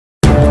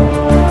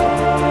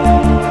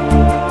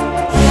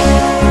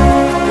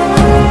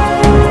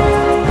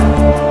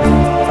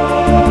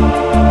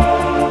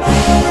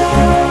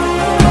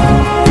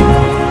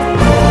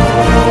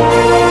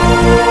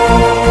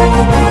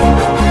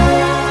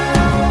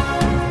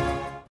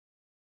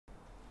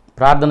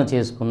ప్రార్థన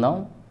చేసుకుందాం.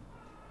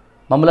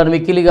 మమ్మల్ని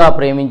మిక్కిలిగా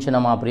ప్రేమించిన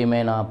మా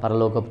ప్రియమైన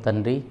పరలోకపు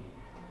తండ్రి,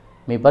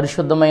 మీ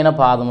పరిశుద్ధమైన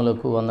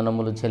పాదములకు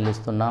వందనములు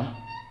చెల్లిస్తున్నాం.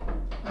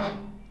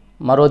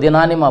 మరో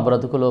దినాన్ని మా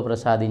బ్రతుకులో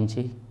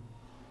ప్రసాదించి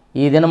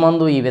ఈ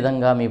దినమందు ఈ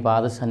విధంగా మీ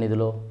పాద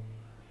సన్నిధిలో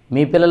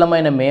మీ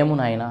పిల్లలమైన మేము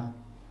నాయన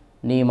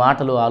నీ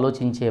మాటలు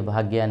ఆలోచించే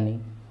భాగ్యాన్ని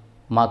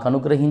మాకు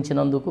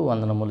అనుగ్రహించినందుకు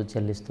వందనములు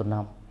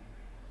చెల్లిస్తున్నాం.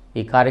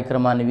 ఈ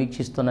కార్యక్రమాన్ని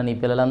వీక్షిస్తున్న నీ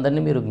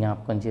పిల్లలందరినీ మీరు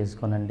జ్ఞాపకం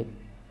చేసుకోనండి.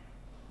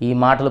 ఈ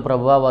మాటలు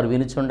ప్రభువా వారు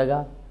వినుచుండగా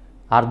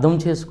అర్థం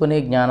చేసుకునే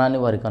జ్ఞానాన్ని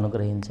వారికి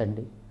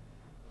అనుగ్రహించండి.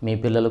 మీ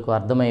పిల్లలకు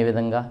అర్థమయ్యే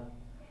విధంగా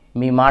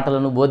మీ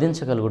మాటలను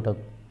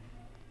బోధించగలుగుటకు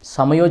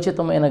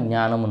సమయోచితమైన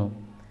జ్ఞానమును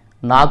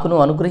నాకును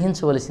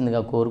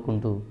అనుగ్రహించవలసిందిగా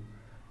కోరుకుంటూ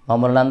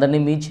మమ్మల్ని అందరినీ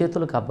మీ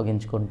చేతులకు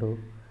అప్పగించుకుంటూ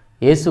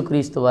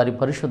యేసుక్రీస్తు వారి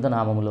పరిశుద్ధ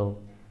నామములో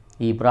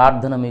ఈ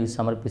ప్రార్థన మీకు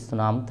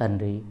సమర్పిస్తున్నాం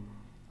తండ్రి,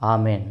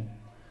 ఆమెన్.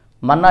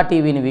 మన్నా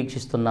టీవీని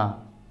వీక్షిస్తున్న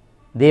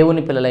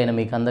దేవుని పిల్లలైన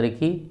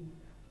మీకందరికీ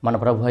మన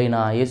ప్రభు అయిన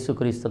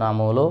యేసుక్రీస్తు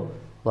నామములో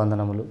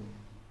వందనములు.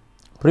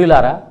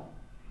 ప్రియులారా,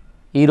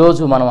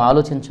 ఈరోజు మనం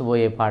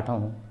ఆలోచించబోయే పాఠం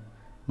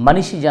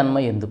మనిషి జన్మ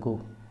ఎందుకు.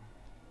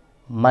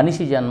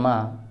 మనిషి జన్మ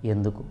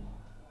ఎందుకు?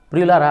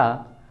 ప్రియులారా,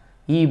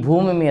 ఈ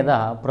భూమి మీద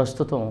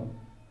ప్రస్తుతం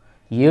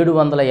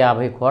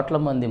 750 కోట్ల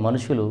మంది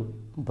మనుషులు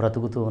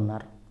బ్రతుకుతూ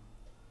ఉన్నారు.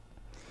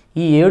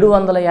 ఈ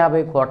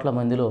 750 కోట్ల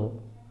మందిలో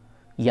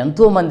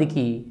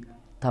ఎంతోమందికి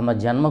తమ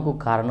జన్మకు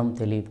కారణం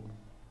తెలియదు.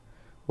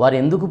 వారు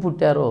ఎందుకు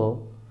పుట్టారో,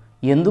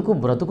 ఎందుకు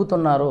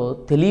బ్రతుకుతున్నారో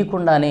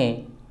తెలియకుండానే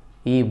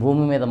ఈ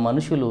భూమి మీద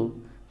మనుషులు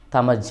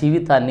తమ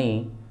జీవితాన్ని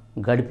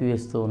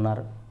గడిపివేస్తూ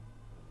ఉన్నారు.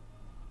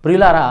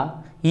 ప్రియులారా,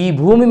 ఈ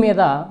భూమి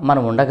మీద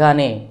మనం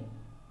ఉండగానే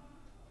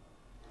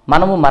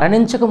మనము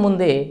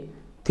మరణించకముందే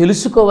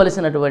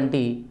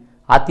తెలుసుకోవలసినటువంటి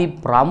అతి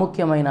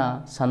ప్రాముఖ్యమైన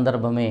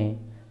సందర్భమే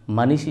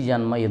మనిషి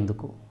జన్మ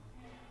ఎందుకు.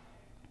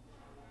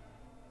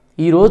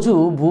 ఈరోజు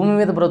భూమి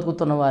మీద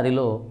బ్రతుకుతున్న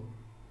వారిలో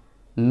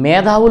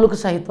మేధావులకు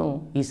సైతం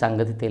ఈ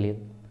సంగతి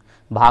తెలియదు.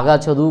 బాగా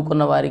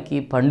చదువుకున్న వారికి,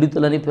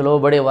 పండితులని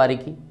పిలువబడే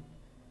వారికి,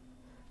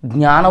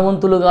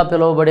 జ్ఞానవంతులుగా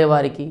పిలువబడే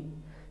వారికి,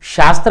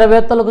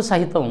 శాస్త్రవేత్తలకు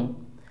సైతం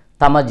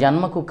తమ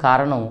జన్మకు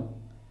కారణం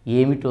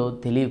ఏమిటో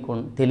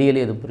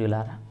తెలియలేదు.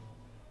 ప్రియులారా,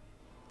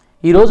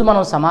 ఈరోజు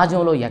మనం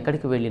సమాజంలో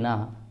ఎక్కడికి వెళ్ళినా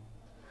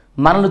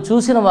మనల్ని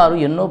చూసిన వారు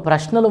ఎన్నో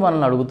ప్రశ్నలు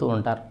మనల్ని అడుగుతూ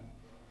ఉంటారు.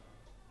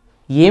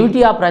 ఏమిటి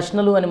ఆ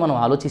ప్రశ్నలు అని మనం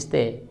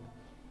ఆలోచిస్తే,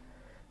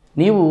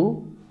 నీవు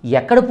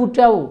ఎక్కడ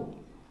పుట్టావు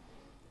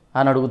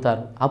అని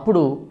అడుగుతారు.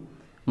 అప్పుడు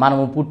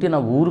మనము పుట్టిన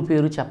ఊరు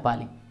పేరు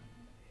చెప్పాలి.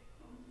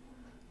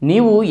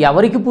 నీవు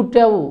ఎవరికి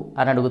పుట్టావు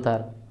అని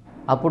అడుగుతారు.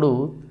 అప్పుడు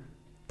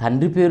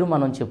తండ్రి పేరు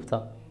మనం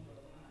చెప్తాం.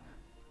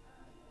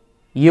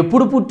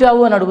 ఎప్పుడు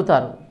పుట్టావు అని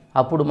అడుగుతారు.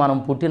 అప్పుడు మనం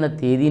పుట్టిన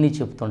తేదీని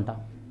చెప్తుంటాం.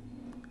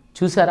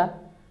 చూసారా,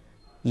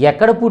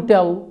 ఎక్కడ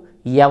పుట్టావు,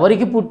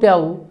 ఎవరికి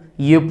పుట్టావు,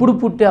 ఎప్పుడు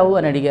పుట్టావు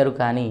అని అడిగారు,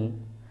 కానీ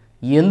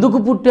ఎందుకు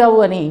పుట్టావు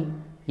అని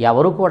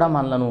ఎవరు కూడా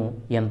మనలను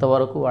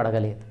ఎంతవరకు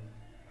అడగలేదు.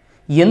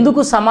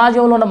 ఎందుకు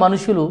సమాజంలో ఉన్న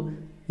మనుషులు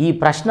ఈ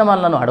ప్రశ్న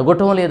మనలను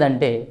అడగటం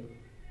లేదంటే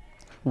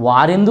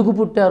వారెందుకు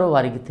పుట్టారో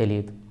వారికి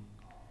తెలియదు.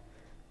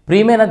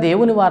 ప్రియమైన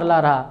దేవుని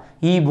వారలారా,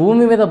 ఈ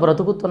భూమి మీద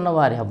బ్రతుకుతున్న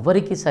వారి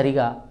ఎవ్వరికీ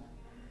సరిగా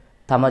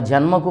తమ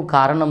జన్మకు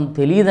కారణం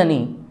తెలియదని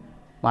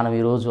మనం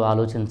ఈరోజు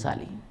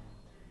ఆలోచించాలి.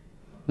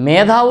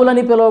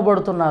 మేధావులని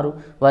పిలువబడుతున్నారు,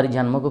 వారి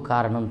జన్మకు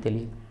కారణం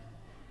తెలియదు.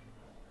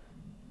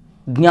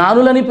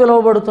 జ్ఞానులని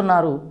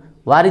పిలువబడుతున్నారు,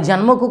 వారి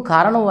జన్మకు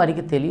కారణం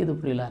వారికి తెలియదు.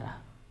 ప్రియులారా,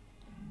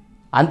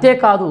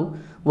 అంతేకాదు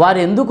వారు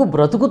ఎందుకు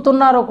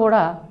బ్రతుకుతున్నారో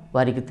కూడా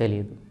వారికి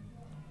తెలియదు.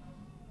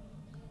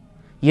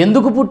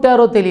 ఎందుకు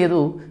పుట్టారో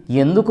తెలియదు,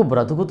 ఎందుకు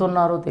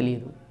బ్రతుకుతున్నారో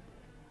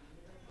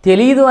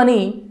తెలియదు అని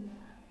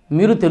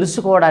మీరు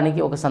తెలుసుకోవడానికి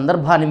ఒక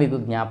సందర్భాన్ని మీకు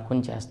జ్ఞాపకం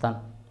చేస్తాను.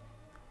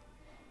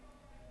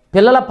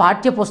 పిల్లల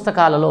పాఠ్య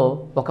పుస్తకాలలో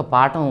ఒక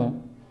పాఠం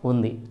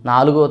ఉంది.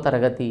 4వ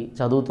తరగతి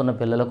చదువుతున్న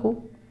పిల్లలకు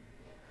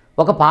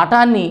ఒక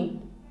పాఠాన్ని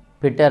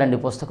పెట్టారండి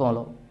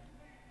పుస్తకంలో.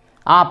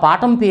 ఆ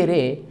పాఠం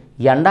పేరే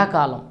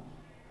ఎండాకాలం.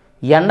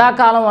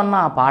 ఎండాకాలం అన్న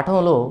ఆ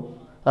పాఠంలో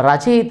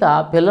రచయిత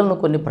పిల్లలను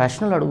కొన్ని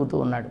ప్రశ్నలు అడుగుతూ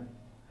ఉన్నాడు.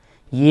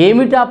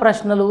 ఏమిటా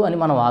ప్రశ్నలు అని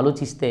మనం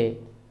ఆలోచిస్తే,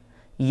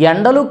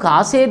 ఎండలు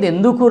కాసేది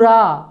ఎందుకురా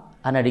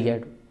అని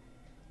అడిగాడు.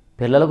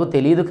 పిల్లలకు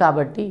తెలియదు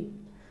కాబట్టి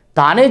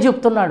తానే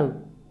చెప్తున్నాడు,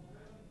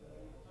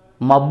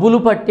 మబ్బులు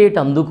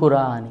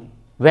పట్టేటందుకురా అని.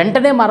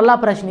 వెంటనే మరలా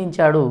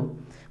ప్రశ్నించాడు,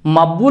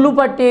 మబ్బులు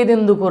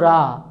పట్టేదెందుకురా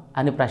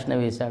అని ప్రశ్న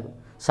వేశాడు.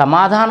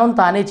 సమాధానం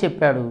తానే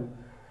చెప్పాడు,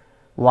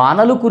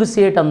 వానలు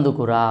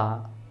కురిసేటందుకురా.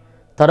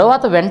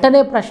 తరువాత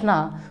వెంటనే ప్రశ్న,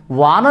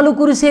 వానలు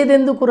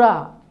కురిసేదెందుకురా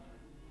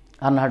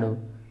అన్నాడు.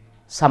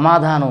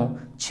 సమాధానం,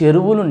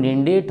 చెరువులు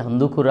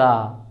నిండేటందుకురా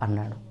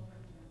అన్నాడు.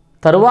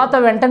 తరువాత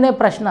వెంటనే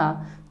ప్రశ్న,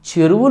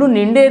 చెరువులు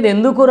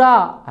నిండేదెందుకురా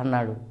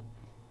అన్నాడు.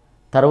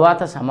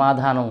 తరువాత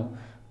సమాధానం,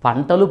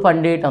 పంటలు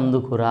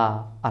పండేటందుకురా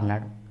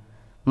అన్నాడు.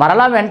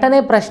 మరలా వెంటనే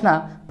ప్రశ్న,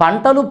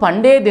 పంటలు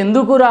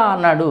పండేదెందుకురా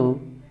అన్నాడు.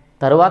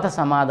 తరువాత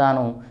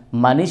సమాధానం,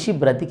 మనిషి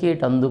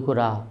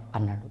బ్రతికేటందుకురా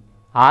అన్నాడు.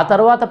 ఆ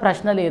తర్వాత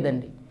ప్రశ్న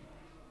లేదండి.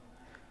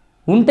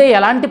 ఉంటే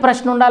ఎలాంటి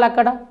ప్రశ్న ఉండాలి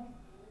అక్కడ?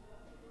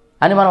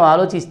 అని మనం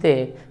ఆలోచిస్తే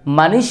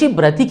మనిషి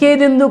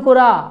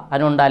బ్రతికేదెందుకురా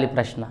అని ఉండాలి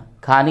ప్రశ్న.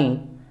 కానీ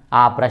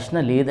ఆ ప్రశ్న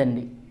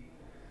లేదండి.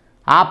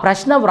 ఆ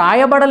ప్రశ్న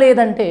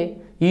వ్రాయబడలేదంటే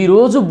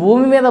ఈరోజు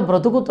భూమి మీద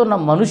బ్రతుకుతున్న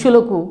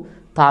మనుషులకు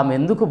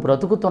తామెందుకు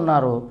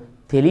బ్రతుకుతున్నారో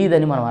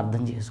తెలియదని మనం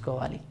అర్థం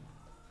చేసుకోవాలి.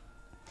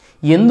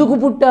 ఎందుకు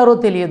పుట్టారో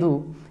తెలియదు,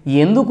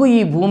 ఎందుకు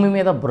ఈ భూమి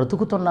మీద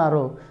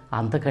బ్రతుకుతున్నారో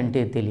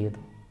అంతకంటే తెలియదు.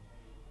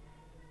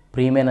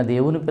 ప్రియమైన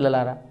దేవుని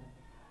పిల్లలారా,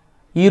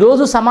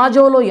 ఈరోజు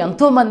సమాజంలో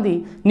ఎంతోమంది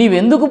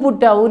నీవెందుకు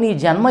పుట్టావు, నీ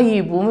జన్మ ఈ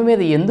భూమి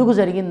మీద ఎందుకు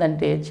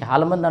జరిగిందంటే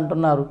చాలామంది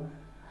అంటున్నారు,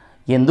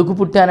 ఎందుకు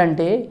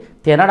పుట్టానంటే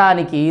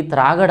తినడానికి,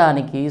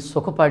 త్రాగడానికి,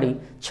 సుఖపడి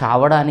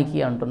చావడానికి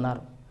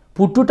అంటున్నారు.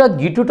 పుట్టుట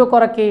గిట్టుట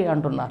కొరకే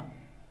అంటున్నారు.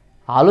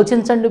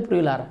 ఆలోచించండి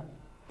ప్రియులారా,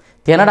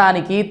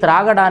 తినడానికి,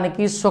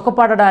 త్రాగడానికి,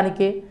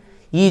 సుఖపడడానికే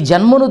ఈ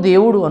జన్మను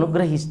దేవుడు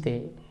అనుగ్రహిస్తే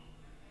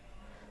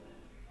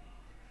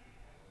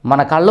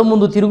మన కళ్ళ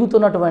ముందు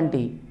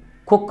తిరుగుతున్నటువంటి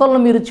కుక్కలను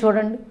మీరు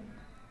చూడండి.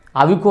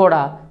 అవి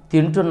కూడా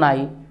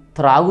తింటున్నాయి,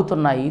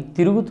 త్రాగుతున్నాయి,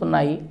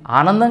 తిరుగుతున్నాయి,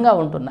 ఆనందంగా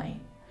ఉంటున్నాయి.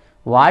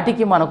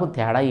 వాటికి మనకు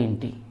తేడా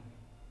ఏంటి?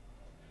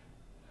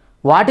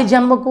 వాటి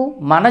జన్మకు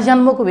మన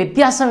జన్మకు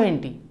వ్యత్యాసం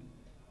ఏంటి?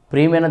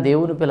 ప్రియమైన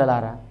దేవుని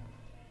పిల్లలారా,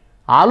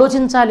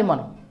 ఆలోచించాలి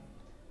మనం.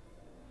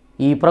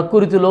 ఈ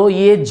ప్రకృతిలో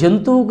ఏ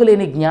జంతువుకు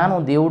లేని జ్ఞానం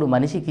దేవుడు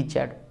మనిషికి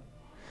ఇచ్చాడు.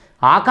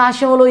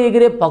 ఆకాశంలో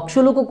ఎగిరే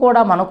పక్షులకు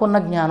కూడా మనకున్న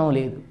జ్ఞానం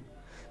లేదు.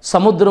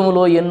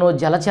 సముద్రంలో ఎన్నో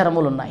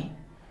జలచరములు ఉన్నాయి.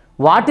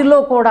 వాటిలో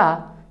కూడా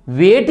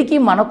వేటికి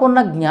మనకున్న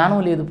జ్ఞానం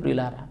లేదు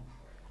ప్రియులారా.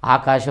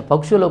 ఆకాశ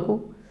పక్షులకు,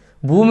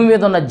 భూమి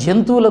మీద ఉన్న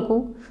జంతువులకు,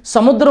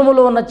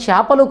 సముద్రములో ఉన్న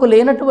చేపలకు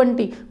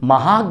లేనటువంటి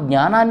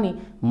మహాజ్ఞానాన్ని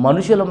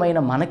మనుషులమైన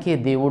మనకే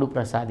దేవుడు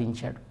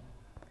ప్రసాదించాడు.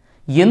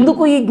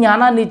 ఎందుకు ఈ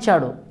జ్ఞానాన్ని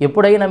ఇచ్చాడో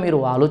ఎప్పుడైనా మీరు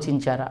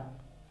ఆలోచించారా?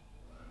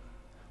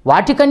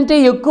 వాటికంటే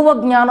ఎక్కువ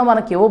జ్ఞానం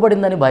మనకు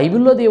ఇవ్వబడిందని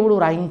బైబిల్లో దేవుడు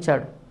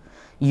రాయించాడు.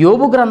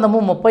 యోబు గ్రంథము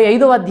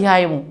 35వ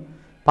అధ్యాయము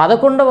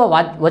 11వ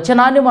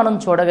వచనాన్ని మనం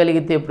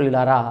చూడగలిగితే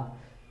ప్రియులారా,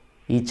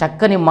 ఈ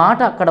చక్కని మాట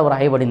అక్కడ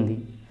వ్రాయబడింది.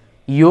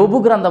 యోబు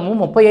గ్రంథము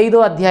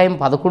 35వ అధ్యాయం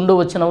 11వ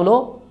వచనంలో,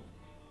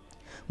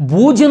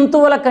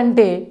 భూజంతువుల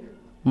కంటే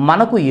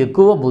మనకు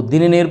ఎక్కువ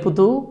బుద్ధిని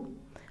నేర్పుతూ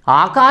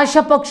ఆకాశ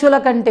పక్షుల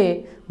కంటే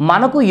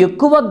మనకు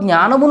ఎక్కువ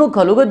జ్ఞానమును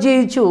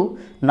కలుగజేయచ్చు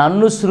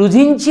నన్ను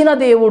సృజించిన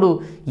దేవుడు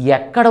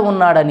ఎక్కడ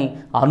ఉన్నాడని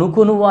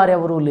అనుకుని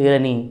వారెవరూ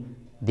లేరని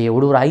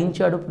దేవుడు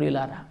రాయించాడు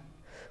ప్రియులారా.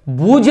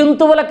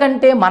 భూజంతువుల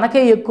కంటే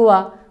మనకే ఎక్కువ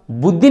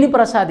బుద్ధిని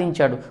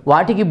ప్రసాదించాడు.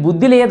 వాటికి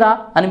బుద్ధి లేదా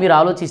అని మీరు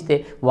ఆలోచిస్తే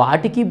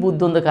వాటికి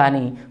బుద్ధి ఉంది,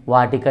 కానీ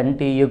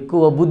వాటికంటే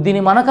ఎక్కువ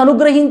బుద్ధిని మనకు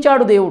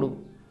అనుగ్రహించాడు దేవుడు.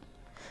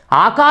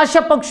 ఆకాశ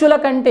పక్షుల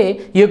కంటే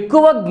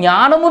ఎక్కువ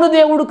జ్ఞానమును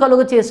దేవుడు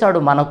కలుగ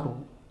చేశాడు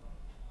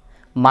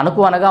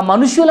మనకు అనగా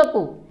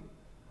మనుషులకు.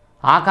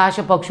 ఆకాశ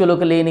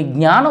పక్షులకు లేని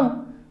జ్ఞానం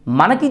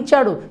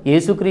మనకిచ్చాడు.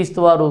 యేసుక్రీస్తు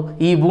వారు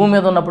ఈ భూమి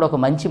మీద ఉన్నప్పుడు ఒక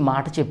మంచి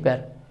మాట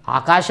చెప్పారు.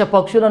 ఆకాశ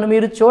పక్షులను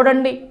మీరు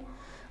చూడండి,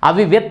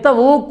 అవి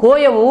విత్తవు,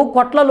 కోయవు,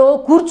 కొట్లలో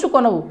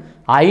కూర్చుకొనవు,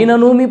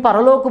 అయినను మీ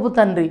పరలోకపు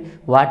తండ్రి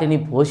వాటిని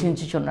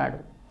పోషించుచున్నాడు.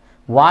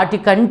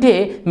 వాటికంటే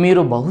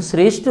మీరు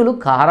బహుశ్రేష్ఠులు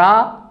కారా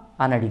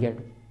అని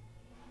అడిగాడు.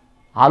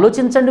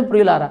 ఆలోచించండి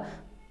ప్రియులారా,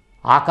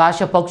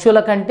 ఆకాశ పక్షుల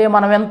కంటే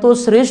మనం ఎంతో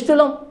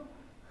శ్రేష్ఠులం,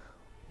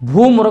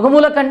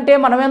 భూమృగముల కంటే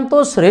మనం ఎంతో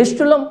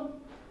శ్రేష్ఠులం.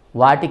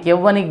 వాటికి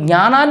ఇవ్వని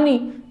జ్ఞానాన్ని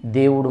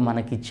దేవుడు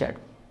మనకిచ్చాడు.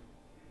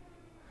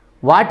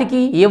 వాటికి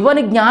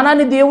ఇవ్వని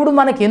జ్ఞానాన్ని దేవుడు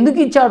మనకి ఎందుకు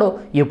ఇచ్చాడో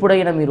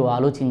ఎప్పుడైనా మీరు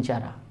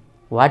ఆలోచించారా?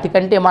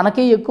 వాటికంటే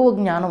మనకే ఎక్కువ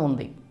జ్ఞానం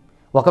ఉంది.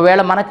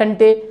 ఒకవేళ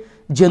మనకంటే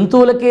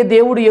జంతువులకే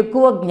దేవుడు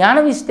ఎక్కువ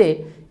జ్ఞానం ఇస్తే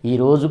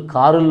ఈరోజు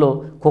కారుల్లో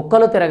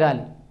కుక్కలు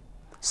తిరగాలి,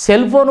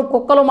 సెల్ ఫోన్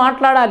కుక్కలు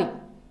మాట్లాడాలి,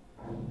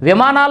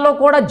 విమానాల్లో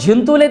కూడా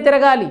జంతువులే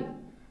తిరగాలి.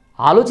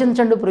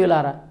 ఆలోచించండి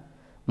ప్రియులారా,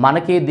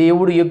 మనకే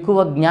దేవుడు ఎక్కువ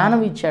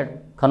జ్ఞానం ఇచ్చాడు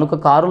కనుక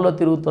కారులో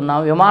తిరుగుతున్నాం,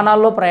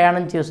 విమానాల్లో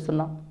ప్రయాణం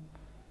చేస్తున్నాం,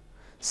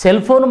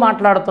 సెల్ ఫోన్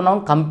మాట్లాడుతున్నాం,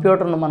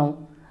 కంప్యూటర్ను మనం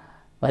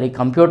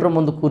కంప్యూటర్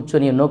ముందు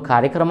కూర్చొని ఎన్నో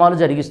కార్యక్రమాలు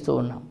జరిగిస్తూ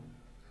ఉన్నాం.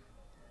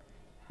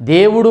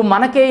 దేవుడు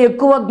మనకే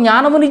ఎక్కువ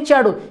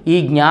జ్ఞానమునిచ్చాడు. ఈ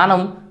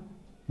జ్ఞానం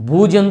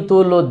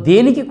భూజంతువుల్లో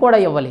దేనికి కూడా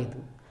ఇవ్వలేదు,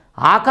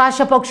 ఆకాశ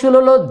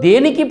పక్షులలో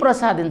దేనికి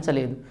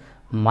ప్రసాదించలేదు,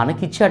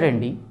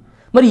 మనకిచ్చాడండి.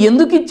 మరి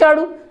ఎందుకు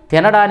ఇచ్చాడు?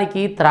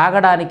 తినడానికి,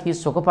 త్రాగడానికి,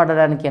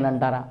 సుఖపడడానికి అని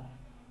అంటారా?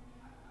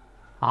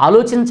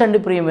 ఆలోచించండి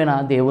ప్రియమైన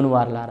దేవుని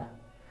వారలారా.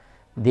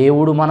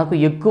 దేవుడు మనకు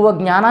ఎక్కువ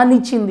జ్ఞానాన్ని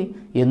ఇచ్చింది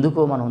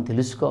ఎందుకో మనం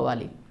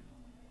తెలుసుకోవాలి.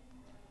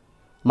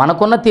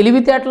 మనకున్న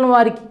తెలివితేటలను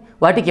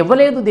వాటికి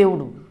ఇవ్వలేదు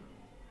దేవుడు.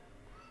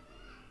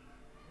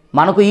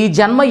 మనకు ఈ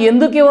జన్మ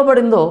ఎందుకు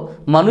ఇవ్వబడిందో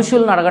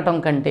మనుషులను అడగటం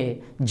కంటే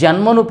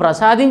జన్మను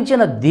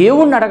ప్రసాదించిన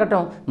దేవుణ్ణి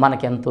అడగటం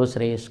మనకెంతో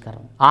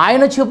శ్రేయస్కరం.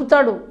 ఆయన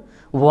చెబుతాడు,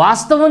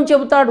 వాస్తవం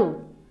చెబుతాడు,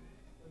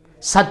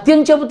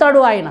 సత్యం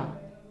చెబుతాడు ఆయన.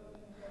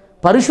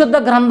 పరిశుద్ధ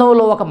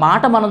గ్రంథంలో ఒక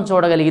మాట మనం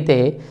చూడగలిగితే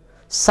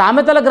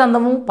సామెతల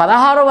గ్రంథము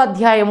 16వ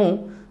అధ్యాయము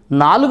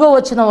 4వ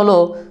వచనంలో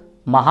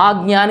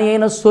మహాజ్ఞాని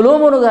అయిన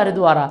సొలొమోను గారి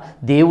ద్వారా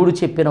దేవుడు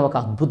చెప్పిన ఒక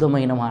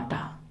అద్భుతమైన మాట,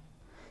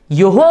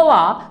 యెహోవా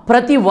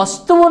ప్రతి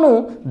వస్తువును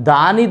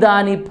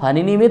దాని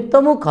పని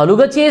నిమిత్తము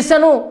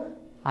కలుగచేసెను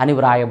అని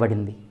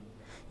వ్రాయబడింది.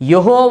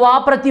 యెహోవా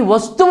ప్రతి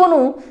వస్తువును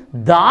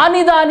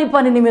దాని దాని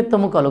పని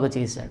నిమిత్తము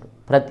కలుగచేశాడు.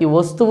 ప్రతి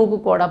వస్తువుకు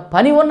కూడా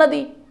పని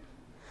ఉన్నది.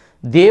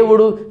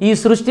 దేవుడు ఈ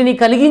సృష్టిని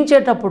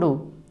కలిగించేటప్పుడు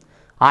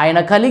ఆయన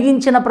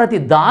కలిగించిన ప్రతి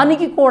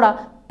దానికి కూడా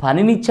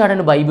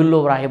పనినిచ్చాడని బైబిల్లో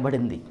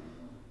వ్రాయబడింది.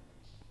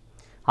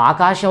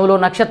 ఆకాశంలో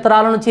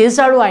నక్షత్రాలను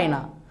చేశాడు ఆయన.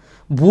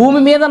 భూమి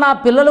మీద నా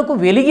పిల్లలకు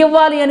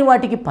వెలిగివ్వాలి అని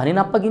వాటికి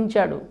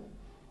పనినప్పగించాడు.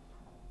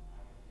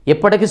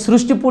 ఇప్పటికి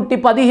సృష్టి పుట్టి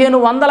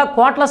 1500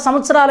 కోట్ల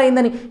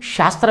సంవత్సరాలైందని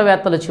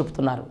శాస్త్రవేత్తలు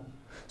చెబుతున్నారు.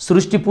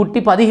 సృష్టి పుట్టి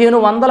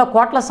 1500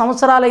 కోట్ల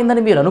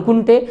సంవత్సరాలైందని మీరు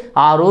అనుకుంటే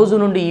ఆ రోజు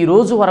నుండి ఈ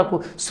రోజు వరకు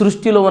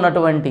సృష్టిలో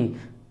ఉన్నటువంటి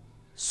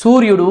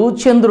సూర్యుడు,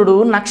 చంద్రుడు,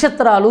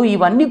 నక్షత్రాలు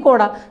ఇవన్నీ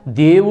కూడా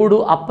దేవుడు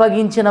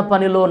అప్పగించిన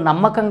పనిలో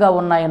నమ్మకంగా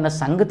ఉన్నాయన్న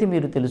సంగతి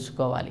మీరు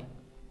తెలుసుకోవాలి.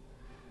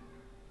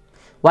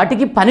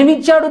 వాటికి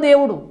పనినిచ్చాడు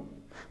దేవుడు.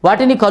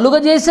 వాటిని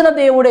కలుగజేసిన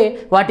దేవుడే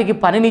వాటికి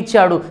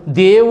పనినిచ్చాడు.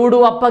 దేవుడు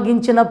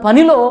అప్పగించిన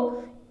పనిలో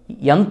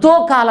ఎంతో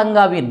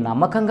కాలంగా అవి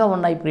నమ్మకంగా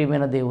ఉన్నాయి.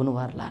 ప్రియమైన దేవుని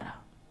వారలారా,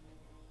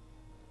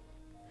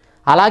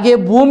 అలాగే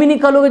భూమిని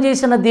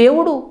కలుగజేసిన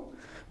దేవుడు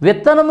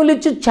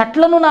విత్తనములిచ్చు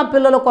చెట్లను నా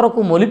పిల్లల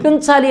కొరకు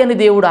మొలిపించాలి అని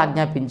దేవుడు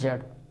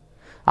ఆజ్ఞాపించాడు.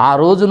 ఆ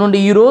రోజు నుండి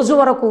ఈ రోజు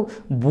వరకు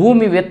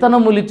భూమి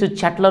విత్తనములిచ్చు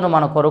చెట్లను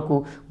మన కొరకు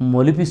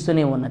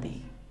మొలిపిస్తూనే ఉన్నది.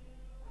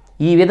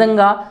 ఈ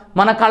విధంగా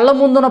మన కళ్ళ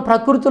ముందున్న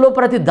ప్రకృతిలో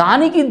ప్రతి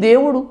దానికి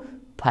దేవుడు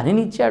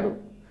పనినిచ్చాడు.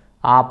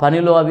 ఆ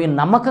పనిలో అవి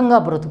నమ్మకంగా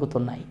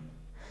బ్రతుకుతున్నాయి.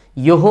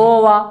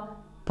 యెహోవా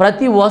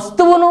ప్రతి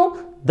వస్తువును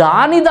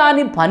దాని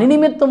దాని పని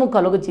నిమిత్తము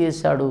కలుగ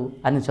చేశాడు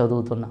అని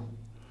చదువుతున్నాం.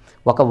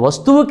 ఒక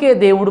వస్తువుకే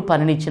దేవుడు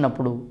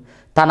పనినిచ్చినప్పుడు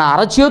తన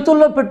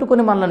అరచేతుల్లో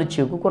పెట్టుకుని మనల్ని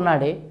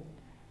చెక్కుకున్నాడే,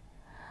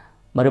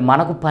 మరి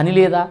మనకు పని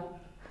లేదా?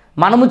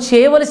 మనము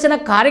చేయవలసిన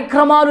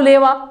కార్యక్రమాలు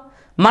లేవా?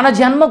 మన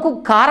జన్మకు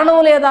కారణం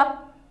లేదా?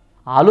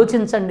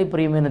 ఆలోచించండి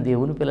ప్రియమైన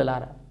దేవుని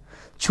పిల్లలారా.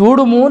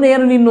 చూడుము,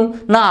 నేను నిన్ను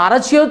నా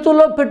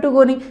అరచేతుల్లో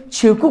పెట్టుకొని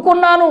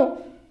చెక్కుకున్నాను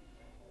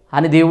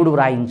అని దేవుడు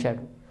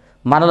వ్రాయించాడు.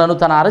 మనలను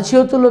తన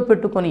అరచేతుల్లో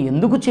పెట్టుకొని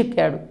ఎందుకు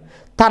చెక్కాడు?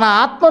 తన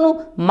ఆత్మను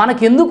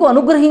మనకెందుకు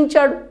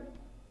అనుగ్రహించాడు?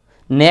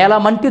 నేల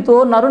మంటితో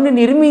నరుని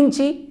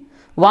నిర్మించి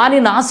వాని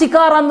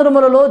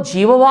నాసికారంధ్రములలో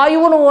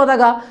జీవవాయువును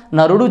ఓదగా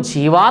నరుడు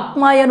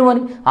జీవాత్మాయను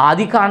అని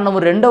ఆదికాండము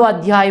 2వ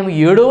అధ్యాయం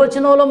 7వ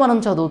వచనంలో మనం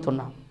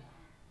చదువుతున్నాం.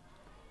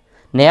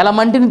 నేల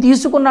మంటిని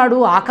తీసుకున్నాడు,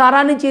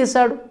 ఆకారాన్ని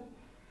చేశాడు.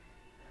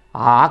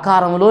 ఆ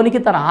ఆకారంలోనికి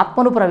తన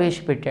ఆత్మను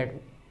ప్రవేశపెట్టాడు.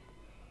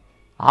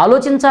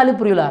 ఆలోచించాలి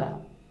ప్రియులారా,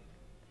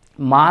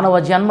 మానవ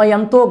జన్మ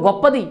ఎంతో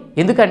గొప్పది.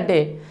 ఎందుకంటే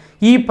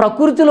ఈ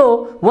ప్రకృతిలో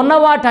ఉన్న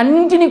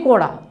వాటన్నింటినీ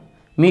కూడా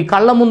మీ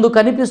కళ్ళ ముందు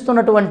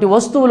కనిపిస్తున్నటువంటి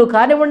వస్తువులు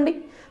కానివ్వండి,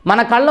 మన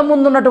కళ్ళ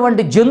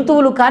ముందున్నటువంటి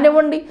జంతువులు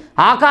కానివ్వండి,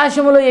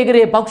 ఆకాశంలో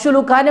ఎగిరే పక్షులు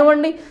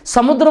కానివ్వండి,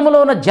 సముద్రంలో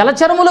ఉన్న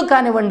జలచరములు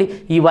కానివ్వండి,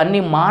 ఇవన్నీ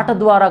మాట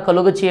ద్వారా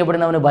కలుగ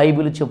చేయబడినవని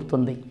బైబిల్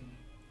చెబుతుంది.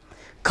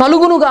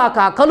 కలుగునుగాక,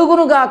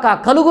 కలుగునుగాక,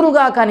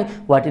 కలుగునుగాక అని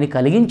వాటిని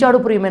కలిగించాడు.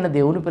 ప్రియమైన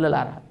దేవుని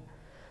పిల్లలారా,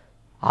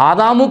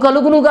 ఆదాము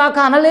కలుగునుగాక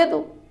అనలేదు,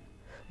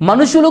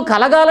 మనుషులు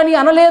కలగాలని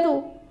అనలేదు.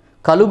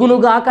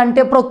 కలుగునుగాక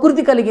అంటే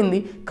ప్రకృతి కలిగింది.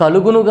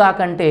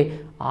 కలుగునుగాకంటే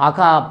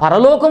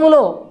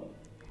పరలోకములో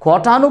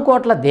కోటాను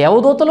కోట్ల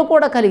దేవదూతలు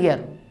కూడా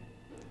కలిగారు.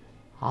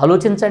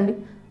 ఆలోచించండి,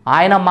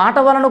 ఆయన మాట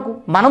వలన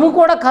మనము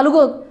కూడా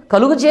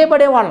కలుగు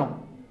చేయబడేవాళ్ళం.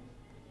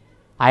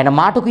 ఆయన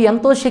మాటకు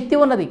ఎంతో శక్తి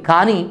ఉన్నది.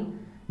 కానీ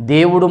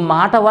దేవుడు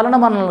మాట వలన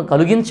మనల్ని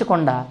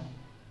కలిగించకుండా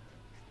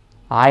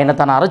ఆయన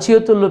తన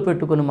అరచేతుల్లో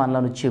పెట్టుకుని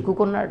మనల్ని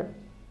చెక్కుకున్నాడు.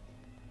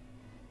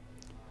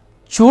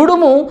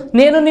 చూడుము,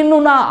 నేను నిన్ను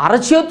నా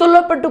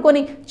అరచేతుల్లో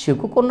పెట్టుకొని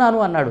చెక్కుకున్నాను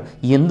అన్నాడు.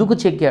 ఎందుకు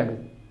చెక్కాడు?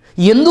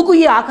 ఎందుకు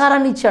ఈ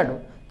ఆకారాన్ని ఇచ్చాడు?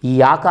 ఈ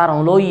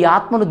ఆకారంలో ఈ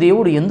ఆత్మను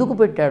దేవుడు ఎందుకు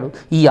పెట్టాడు?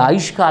 ఈ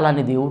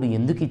ఆయుష్కాలాన్ని దేవుడు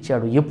ఎందుకు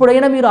ఇచ్చాడు?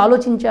 ఎప్పుడైనా మీరు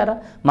ఆలోచించారా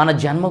మన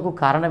జన్మకు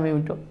కారణం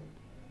ఏమిటో?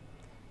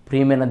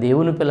 ప్రియమైన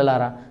దేవుని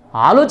పిల్లలారా,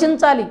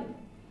 ఆలోచించాలి.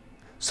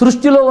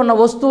 సృష్టిలో ఉన్న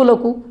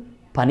వస్తువులకు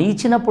పని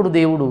ఇచ్చినప్పుడు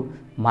దేవుడు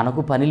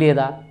మనకు పని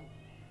లేదా?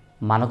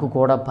 మనకు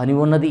కూడా పని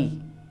ఉన్నది.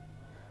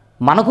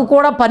 మనకు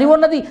కూడా పని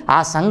ఉన్నది. ఆ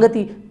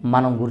సంగతి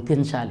మనం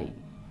గుర్తించాలి.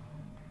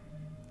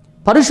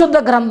 పరిశుద్ధ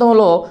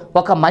గ్రంథంలో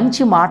ఒక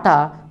మంచి మాట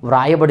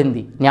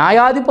వ్రాయబడింది.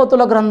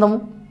 న్యాయాధిపతుల గ్రంథము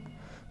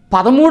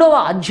 13వ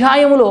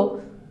అధ్యాయములో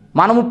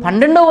మనము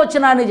 12వ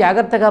వచనాన్ని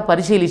జాగ్రత్తగా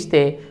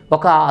పరిశీలిస్తే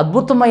ఒక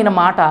అద్భుతమైన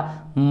మాట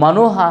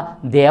మనోహ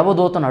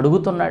దేవదూతను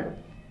అడుగుతున్నాడు.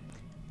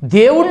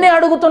 దేవుణ్ణి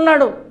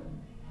అడుగుతున్నాడు.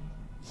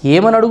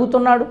 ఏమని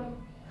అడుగుతున్నాడు?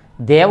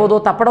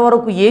 దేవదూత అప్పటి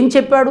వరకు ఏం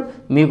చెప్పాడు?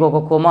 మీకు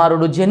ఒక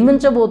కుమారుడు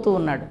జన్మించబోతూ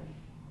ఉన్నాడు.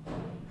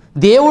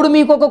 దేవుడు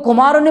మీకు ఒక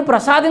కుమారుణ్ణి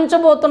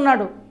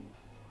ప్రసాదించబోతున్నాడు.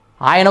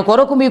 ఆయన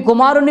కొరకు మీ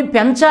కుమారుణ్ణి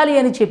పెంచాలి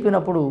అని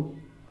చెప్పినప్పుడు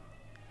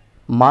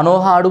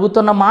మనోహ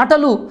అడుగుతున్న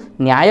మాటలు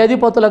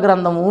న్యాయాధిపతుల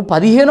గ్రంథము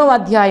 15వ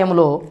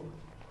అధ్యాయములో,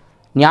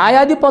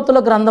 న్యాయాధిపతుల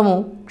గ్రంథము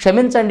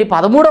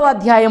 13వ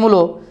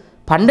అధ్యాయములో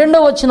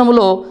 12వ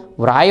వచనములో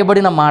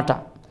వ్రాయబడిన మాట.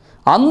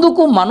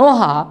 అందుకు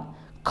మనోహ,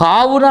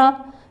 కావున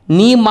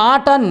నీ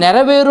మాట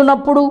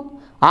నెరవేరునప్పుడు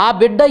ఆ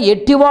బిడ్డ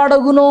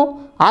ఎట్టివాడగునో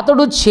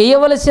అతడు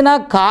చేయవలసిన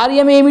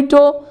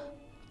కార్యమేమిటో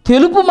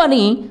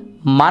తెలుపుమని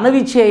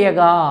మనవి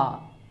చేయగా,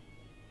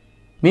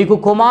 మీకు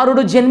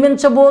కుమారుడు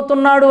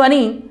జన్మించబోతున్నాడు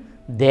అని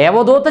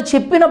దేవదూత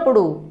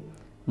చెప్పినప్పుడు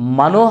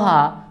మనోహ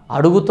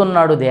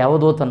అడుగుతున్నాడు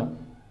దేవదూతను,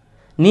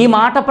 నీ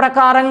మాట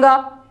ప్రకారంగా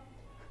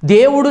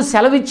దేవుడు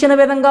సెలవిచ్చిన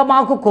విధంగా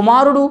మాకు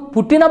కుమారుడు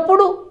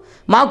పుట్టినప్పుడు,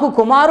 మాకు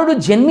కుమారుడు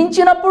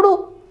జన్మించినప్పుడు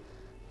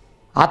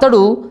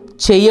అతడు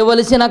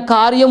చేయవలసిన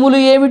కార్యములు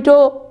ఏమిటో,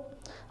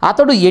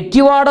 అతడు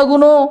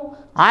ఎట్టివాడగునో,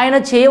 ఆయన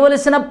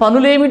చేయవలసిన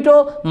పనులేమిటో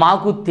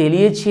మాకు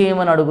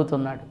తెలియచేయమని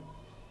అడుగుతున్నాడు.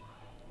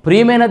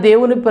 ప్రియమైన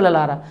దేవుని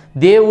పిల్లలారా,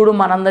 దేవుడు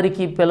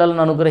మనందరికీ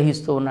పిల్లలను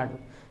అనుగ్రహిస్తూ ఉన్నాడు.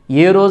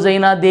 ఏ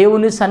రోజైనా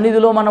దేవుని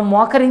సన్నిధిలో మనం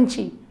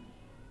మోకరించి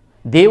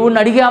దేవుణ్ణి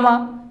అడిగామా,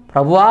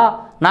 ప్రభువా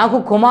నాకు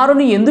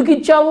కుమారుని ఎందుకు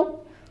ఇచ్చావు,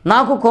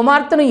 నాకు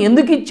కుమార్తెను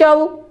ఎందుకు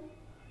ఇచ్చావు,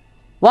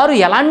 వారు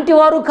ఎలాంటి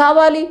వారు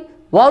కావాలి,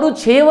 వారు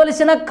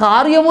చేయవలసిన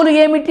కార్యములు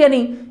ఏమిటి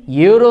అని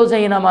ఏ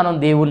రోజైనా మనం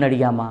దేవుణ్ణి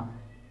అడిగామా?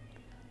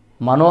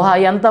 మనోహ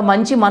ఎంత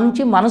మంచి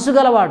మంచి మనసు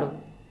గలవాడు,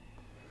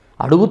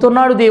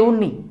 అడుగుతున్నాడు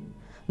దేవుణ్ణి.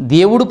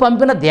 దేవుడు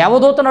పంపిన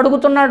దేవదూతను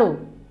అడుగుతున్నాడు,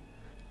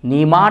 నీ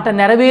మాట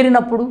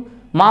నెరవేరినప్పుడు,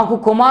 మాకు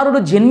కుమారుడు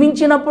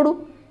జన్మించినప్పుడు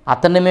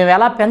అతన్ని మేము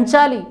ఎలా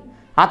పెంచాలి,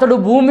 అతడు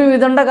భూమి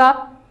మీద ఉండగా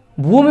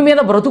భూమి మీద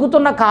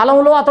బ్రతుకుతున్న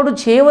కాలంలో అతడు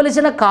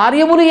చేయవలసిన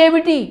కార్యములు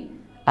ఏమిటి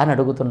అని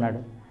అడుగుతున్నాడు.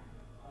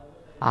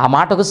 ఆ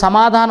మాటకు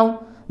సమాధానం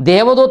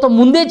దేవదూత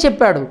ముందే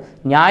చెప్పాడు.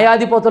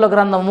 న్యాయాధిపతుల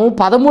గ్రంథము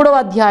 13వ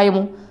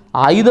అధ్యాయము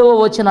 5వ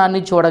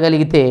వచనాన్ని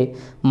చూడగలిగితే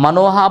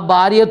మనోహ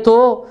భార్యతో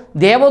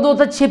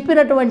దేవదూత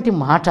చెప్పినటువంటి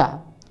మాట,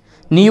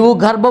 నీవు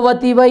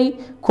గర్భవతివై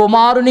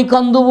కుమారుని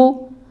కందువు,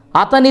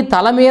 అతని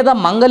తల మీద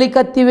మంగలి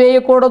కత్తి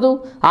వేయకూడదు,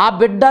 ఆ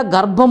బిడ్డ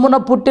గర్భమున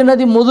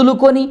పుట్టినది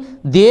మొదలుకొని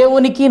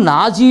దేవునికి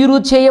నాజీరు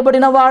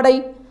చేయబడిన వాడై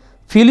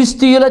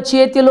ఫిలిస్తీయుల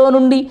చేతిలో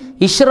నుండి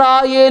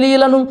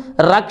ఇశ్రాయేలీలను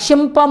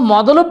రక్షింప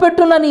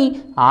మొదలుపెట్టునని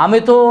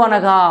ఆమెతో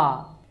అనగా.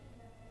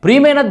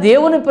 ప్రియమైన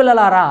దేవుని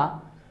పిల్లలారా,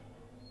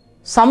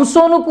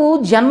 సంసోనుకు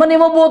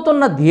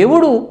జన్మనివ్వబోతున్న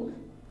దేవుడు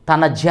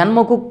తన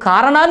జన్మకు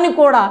కారణాన్ని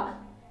కూడా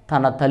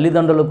తన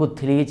తల్లిదండ్రులకు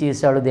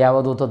తెలియచేశాడు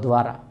దేవదూత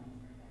ద్వారా.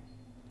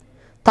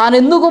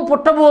 తానెందుకు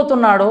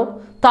పుట్టబోతున్నాడో,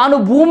 తాను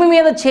భూమి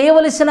మీద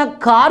చేయవలసిన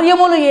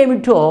కార్యములు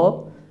ఏమిటో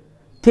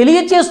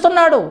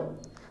తెలియచేస్తున్నాడు.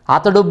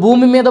 అతడు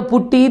భూమి మీద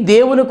పుట్టి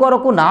దేవుని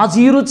కొరకు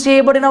నాజీరు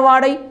చేయబడిన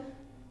వాడై,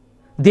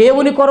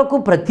 దేవుని కొరకు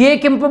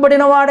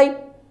ప్రత్యేకింపబడిన వాడై,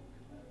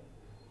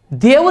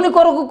 దేవుని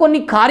కొరకు కొన్ని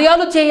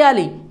కార్యాలు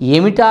చేయాలి.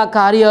 ఏమిటా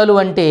కార్యాలు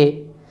అంటే,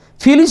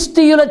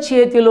 ఫిలిస్తీయుల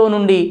చేతిలో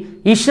నుండి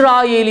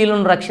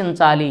ఇశ్రాయేలీలను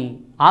రక్షించాలి.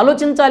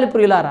 ఆలోచించాలి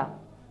ప్రియులారా.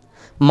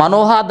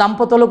 మనోహ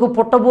దంపతులకు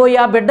పుట్టబోయే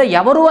ఆ బిడ్డ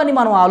ఎవరు అని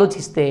మనం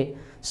ఆలోచిస్తే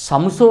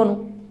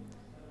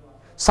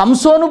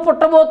సంసోను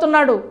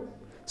పుట్టబోతున్నాడు.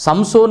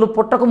 సంసోను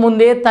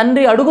పుట్టకముందే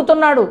తండ్రి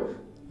అడుగుతున్నాడు,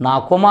 నా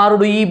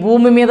కుమారుడు ఈ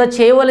భూమి మీద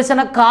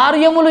చేయవలసిన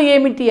కార్యములు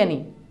ఏమిటి అని.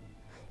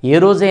 ఏ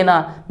రోజైనా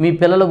మీ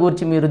పిల్లల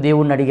గురించి మీరు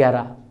దేవుణ్ణి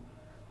అడిగారా?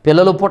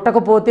 పిల్లలు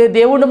పుట్టకపోతే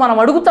దేవుణ్ణి మనం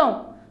అడుగుతాం,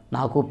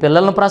 నాకు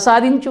పిల్లలను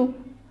ప్రసాదించు,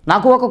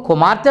 నాకు ఒక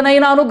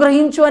కుమార్తెనైనా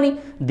అనుగ్రహించు అని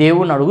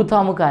దేవుణ్ణి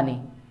అడుగుతాము. కానీ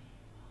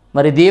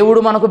మరి దేవుడు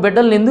మనకు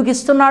బిడ్డలను ఎందుకు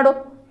ఇస్తున్నాడో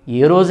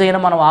ఏ రోజైనా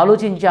మనం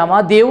ఆలోచించామా?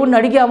 దేవుణ్ణి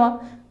అడిగామా?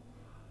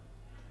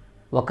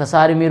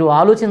 ఒక్కసారి మీరు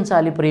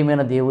ఆలోచించాలి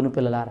ప్రియమైన దేవుని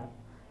పిల్లలారా.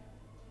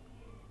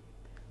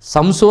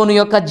 సంసోను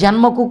యొక్క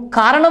జన్మకు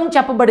కారణం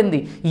చెప్పబడింది.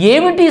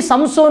 ఏమిటి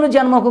సంసోను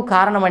జన్మకు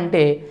కారణం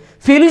అంటే,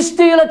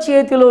 ఫిలిస్తీయుల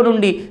చేతిలో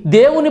నుండి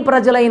దేవుని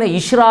ప్రజలైన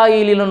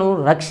ఇశ్రాయేలీలను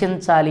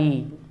రక్షించాలి.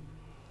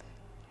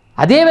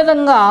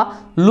 అదేవిధంగా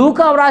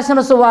లూకా వ్రాసిన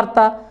సువార్త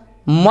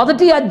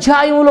 1వ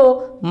అధ్యాయంలో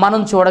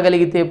మనం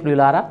చూడగలిగితే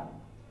ప్రియులారా,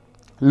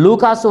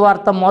 లూకా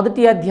సువార్త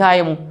 1వ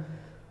అధ్యాయము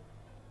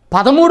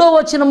 13వ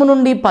వచనము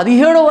నుండి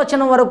 17వ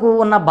వచనం వరకు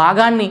ఉన్న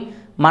భాగాన్ని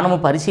మనము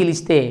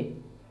పరిశీలిస్తే,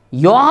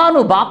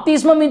 యోహాను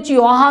బాప్తిస్మం ఇచ్చి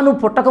యోహాను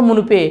పుట్టక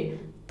మునిపే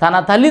తన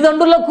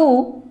తల్లిదండ్రులకు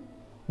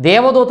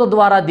దేవదూత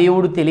ద్వారా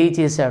దేవుడు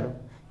తెలియచేశాడు.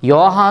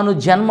 యోహాను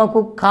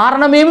జన్మకు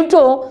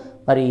కారణమేమిటో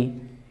మరి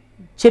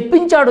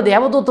చెప్పించాడు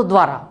దేవదూత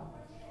ద్వారా.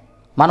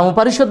 మనము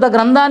పరిశుద్ధ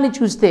గ్రంథాన్ని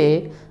చూస్తే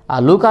ఆ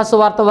లూకా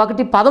సువార్త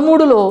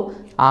 1:13లో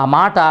ఆ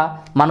మాట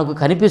మనకు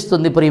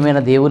కనిపిస్తుంది. ప్రియమైన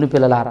దేవుని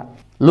పిల్లలారా,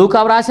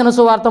 లూకా వ్రాసిన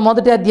సువార్త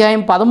 1వ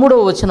అధ్యాయం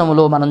 13వ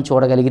వచనములో మనం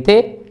చూడగలిగితే,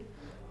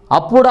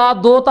 అప్పుడు ఆ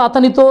దూత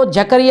అతనితో,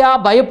 జకరియా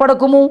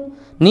భయపడకుము,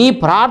 నీ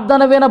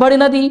ప్రార్థన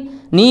వినబడినది,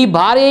 నీ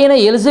భార్య అయిన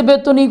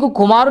ఎలిజబెత్తు నీకు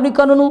కుమారుని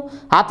కనును,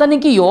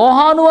 అతనికి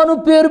యోహాను అను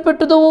పేరు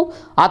పెట్టుదువు.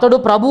 అతడు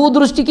ప్రభువు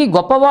దృష్టికి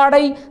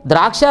గొప్పవాడై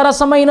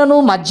ద్రాక్షారసమైనను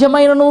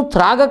మద్యమైనను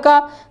త్రాగక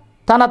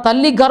తన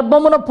తల్లి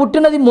గర్భమున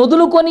పుట్టినది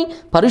మొదలుకొని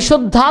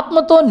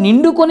పరిశుద్ధాత్మతో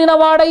నిండుకొనిన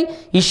వాడై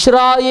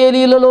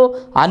ఇశ్రాయేలీలలో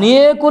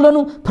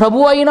అనేకులను ప్రభు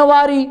అయిన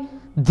వారి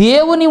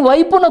దేవుని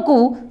వైపునకు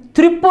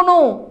త్రిప్పును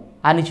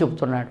అని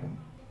చెప్తున్నాడు.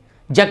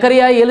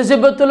 జకరియా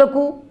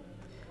ఎలిజబెత్తులకు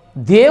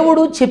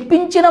దేవుడు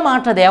చెప్పించిన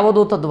మాట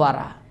దేవదూత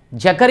ద్వారా,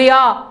 జకరియా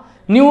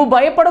నీవు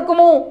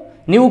భయపడకుము,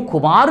 నీవు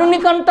కుమారుని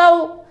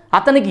కంటావు,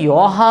 అతనికి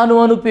యోహాను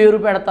అను పేరు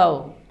పెడతావు.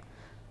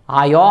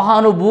 ఆ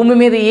యోహాను భూమి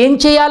మీద ఏం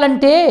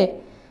చేయాలంటే,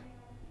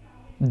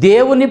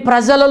 దేవుని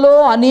ప్రజలలో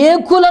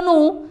అనేకులను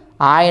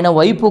ఆయన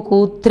వైపుకు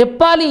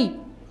త్రిప్పాలి,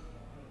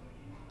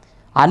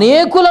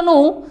 అనేకులను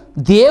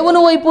దేవుని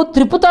వైపు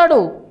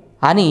త్రిప్పుతాడు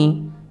అని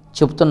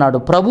చెప్తున్నాడు.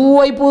 ప్రభువు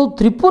వైపు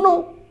త్రిప్పును.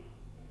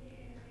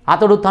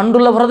 అతడు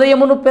తండ్రుల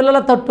హృదయమును పిల్లల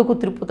తట్టుకు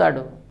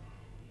త్రిప్పుతాడు.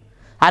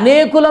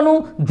 అనేకులను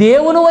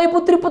దేవుని వైపు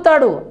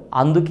త్రిప్పుతాడు.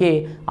 అందుకే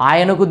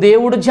ఆయనకు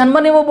దేవుడు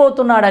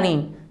జన్మనివ్వబోతున్నాడని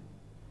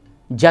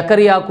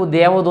జకర్యాకు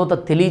దేవదూత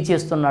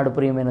తెలియచేస్తున్నాడు.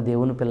 ప్రియమైన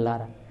దేవుని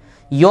పిల్లారా,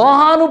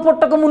 యోహాను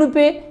పుట్టక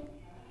మునిపే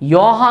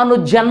యోహాను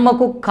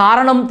జన్మకు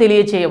కారణం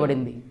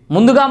తెలియచేయబడింది.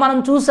 ముందుగా మనం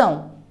చూసాం,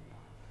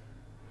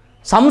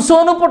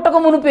 సంసోను పుట్టక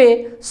మునిపే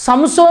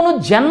సంసోను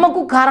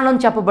జన్మకు కారణం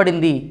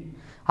చెప్పబడింది.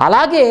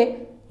 అలాగే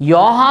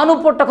యోహాను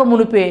పుట్టక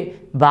మునిపే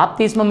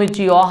బాప్తిస్మం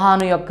ఇచ్చి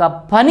యోహాను యొక్క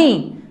పని,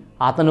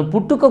 అతను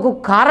పుట్టుకకు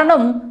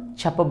కారణం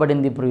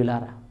చెప్పబడింది.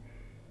 ప్రియులారా,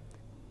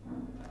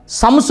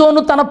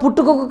 సంసోను తన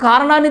పుట్టుకకు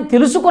కారణాన్ని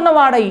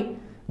తెలుసుకున్నవాడై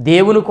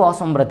దేవుని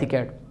కోసం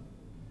బ్రతికాడు.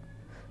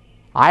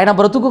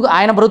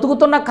 ఆయన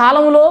బ్రతుకుతున్న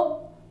కాలంలో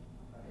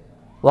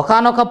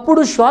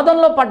ఒకానొకప్పుడు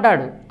శోధనలో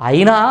పడ్డాడు.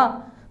 అయినా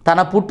తన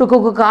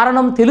పుట్టుకకు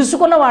కారణం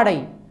తెలుసుకున్నవాడై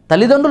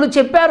తల్లిదండ్రులు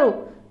చెప్పారు,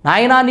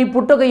 నాయనా నీ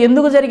పుట్టుక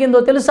ఎందుకు జరిగిందో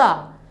తెలుసా?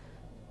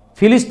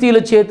 ఫిలిస్తీన్ల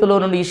చేతిలో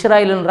నుండి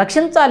ఇశ్రాయేలును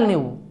రక్షించాలి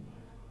నీవు.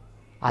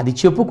 అది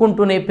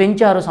చెప్పుకుంటూనే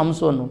పెంచారు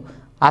సంసోను.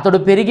 అతడు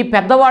పెరిగి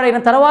పెద్దవాడైన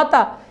తర్వాత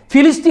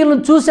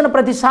ఫిలిస్తీన్లను చూసిన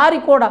ప్రతిసారి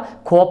కూడా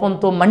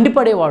కోపంతో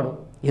మండిపడేవాడు.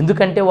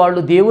 ఎందుకంటే వాళ్ళు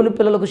దేవుని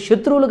పిల్లలకు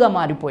శత్రువులుగా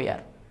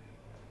మారిపోయారు.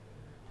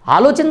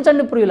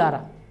 ఆలోచించండి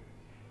ప్రియులారా,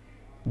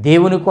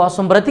 దేవుని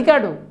కోసం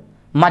బ్రతికాడు.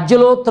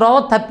 మధ్యలో త్రోవ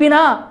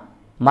తప్పినా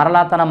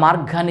మరలా తన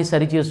మార్గాన్ని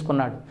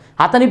సరిచేసుకున్నాడు.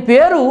 అతని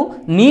పేరు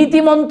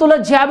నీతిమంతుల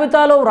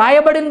జాబితాలో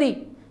వ్రాయబడింది.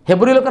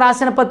 హెబ్రీయులకు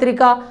రాసిన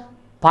పత్రిక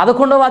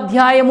 11వ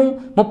అధ్యాయము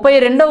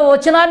 32వ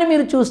వచనాన్ని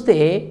మీరు చూస్తే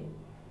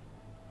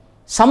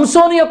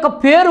సంసోను యొక్క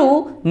పేరు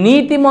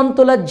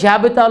నీతిమంతుల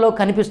జాబితాలో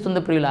కనిపిస్తుంది.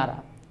 ప్రియులారా,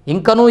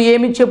 ఇంకనూ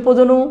ఏమి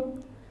చెప్పుదును?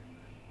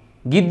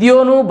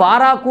 గిద్యోను,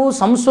 బారాకు,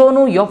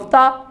 సంసోను,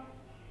 యొఫ్తా,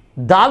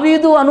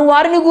 దావీదు అను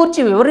వారిని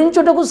గూర్చి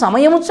వివరించుటకు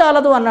సమయము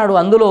చాలదు అన్నాడు.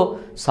 అందులో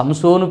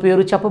సంసోను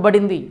పేరు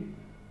చెప్పబడింది.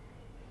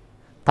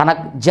 తన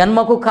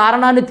జన్మకు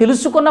కారణాన్ని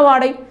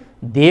తెలుసుకున్నవాడై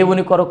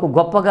దేవుని కొరకు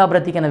గొప్పగా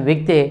బ్రతికిన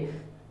వ్యక్తే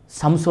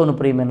సంసోను.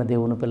 ప్రియమైన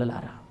దేవుని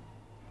పిల్లలారా,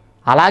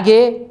 అలాగే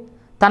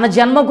తన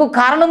జన్మకు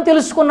కారణం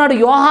తెలుసుకున్నాడు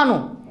యోహాను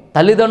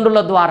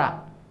తల్లిదండ్రుల ద్వారా.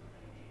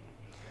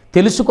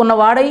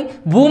 తెలుసుకున్నవాడై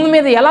భూమి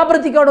మీద ఎలా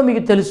బ్రతికాడో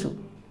మీకు తెలుసు.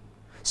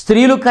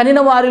 స్త్రీలు కనిన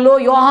వారిలో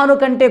యోహాను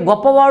కంటే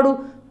గొప్పవాడు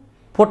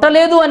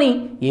పుట్టలేదు అని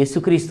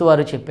యేసుక్రీస్తు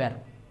వారు చెప్పారు.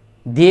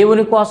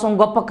 దేవుని కోసం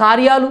గొప్ప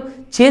కార్యాలు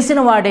చేసిన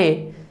వాడే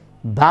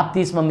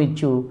బాప్తిస్మం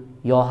ఇచ్చు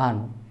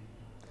యోహాను.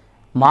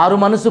 మారు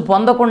మనసు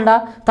పొందకుండా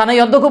తన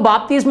యొద్దకు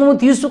బాప్తిస్మము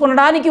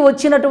తీసుకునడానికి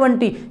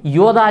వచ్చినటువంటి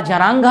యోధా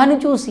జనాంగాన్ని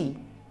చూసి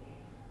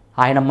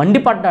ఆయన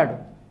మండిపడ్డాడు.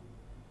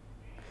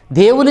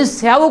 దేవుని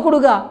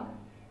సేవకుడుగా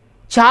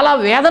చాలా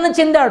వేదన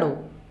చెందాడు.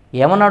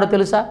 ఏమన్నాడో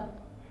తెలుసా?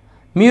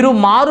 మీరు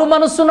మారు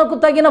మనస్సునకు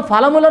తగిన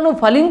ఫలములను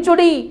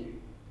ఫలించుడి,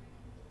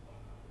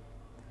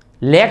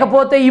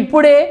 లేకపోతే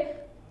ఇప్పుడే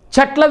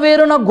చెట్ల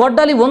వేరున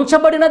గొడ్డలి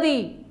ఉంచబడినది,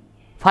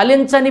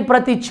 ఫలించని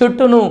ప్రతి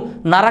చెట్టును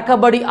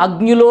నరకబడి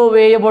అగ్నిలో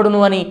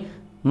వేయబడును అని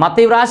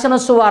మత్తయి వ్రాసిన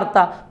సువార్త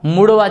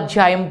 3వ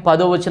అధ్యాయం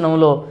 10వ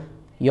వచనంలో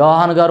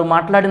యోహాను గారు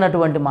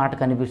మాట్లాడినటువంటి మాట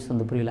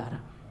కనిపిస్తుంది. ప్రియులారా,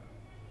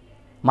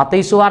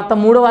 మత్తయి సువార్త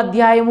 3వ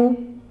అధ్యాయము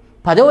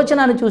 10వ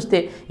వచనాన్ని చూస్తే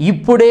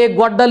ఇప్పుడే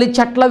గొడ్డలి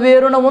చెట్ల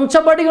వేరున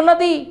ఉంచబడి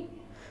ఉన్నది,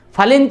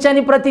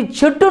 ఫలించని ప్రతి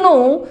చెట్టును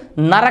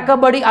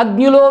నరకబడి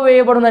అగ్నిలో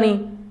వేయబడునని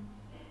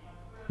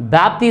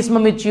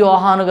బాప్తిస్మం ఇచ్చి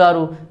యోహాను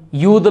గారు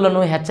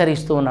యూదులను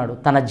హెచ్చరిస్తూ ఉన్నాడు.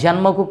 తన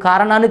జన్మకు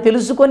కారణాన్ని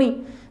తెలుసుకొని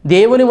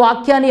దేవుని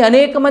వాక్యాన్ని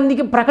అనేక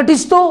మందికి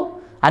ప్రకటిస్తూ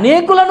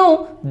అనేకులను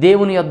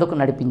దేవుని యొద్దకు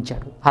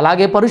నడిపించాడు.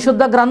 అలాగే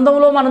పరిశుద్ధ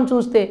గ్రంథంలో మనం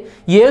చూస్తే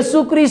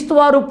యేసుక్రీస్తు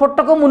వారు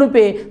పుట్టక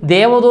మునిపే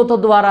దేవదూత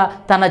ద్వారా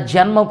తన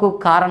జన్మకు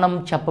కారణం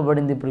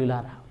చెప్పబడింది.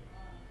 ప్రియులారా,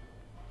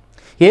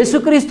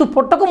 యేసుక్రీస్తు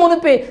పుట్టక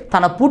మునిపే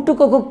తన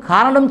పుట్టుకకు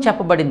కారణం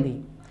చెప్పబడింది.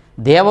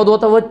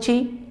 దేవదూత వచ్చి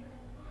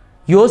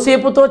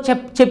యోసేపుతో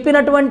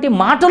చెప్పినటువంటి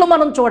మాటలు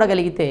మనం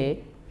చూడగలిగితే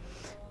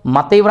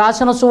మత్తయి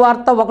వ్రాసిన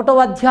సువార్త 1వ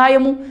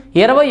అధ్యాయము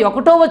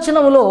 21వ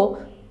వచనంలో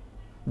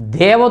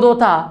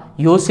దేవదూత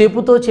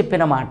యోసేపుతో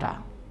చెప్పిన మాట,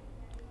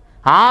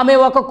 ఆమె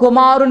ఒక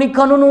కుమారుని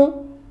కనును,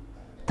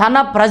 తన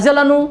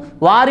ప్రజలను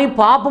వారి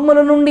పాపముల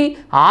నుండి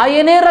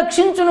ఆయనే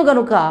రక్షించును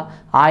గనుక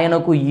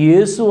ఆయనకు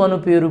యేసు అను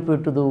పేరు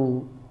పెట్టుదు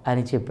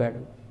అని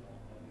చెప్పాడు.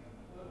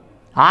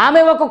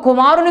 ఆమె ఒక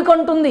కుమారుని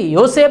కంటుంది.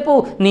 యోసేపు,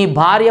 నీ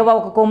భార్య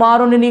ఒక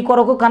కుమారుని నీ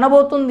కొరకు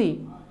కనబోతుంది,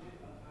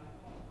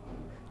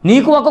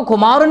 నీకు ఒక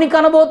కుమారుని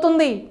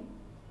కనబోతుంది.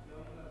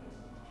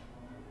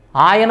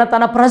 ఆయన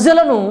తన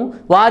ప్రజలను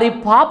వారి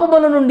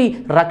పాపముల నుండి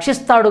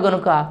రక్షిస్తాడు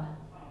గనుక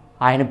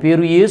ఆయన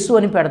పేరు యేసు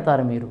అని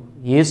పెడతారు మీరు.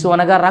 యేసు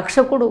అనగా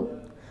రక్షకుడు.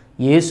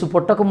 యేసు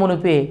పుట్టక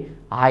మునిపే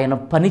ఆయన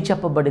పని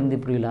చెప్పబడింది.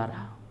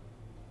 ప్రియులారా,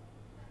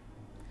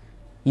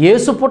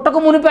 యేసు పుట్టక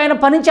మునిపే ఆయన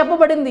పని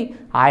చెప్పబడింది.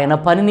 ఆయన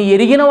పనిని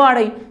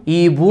ఎరిగినవాడై ఈ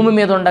భూమి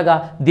మీద ఉండగా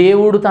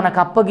దేవుడు తనకు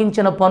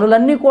అప్పగించిన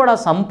పనులన్నీ కూడా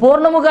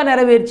సంపూర్ణముగా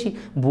నెరవేర్చి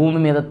భూమి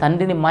మీద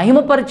తండ్రిని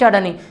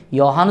మహిమపరిచాడని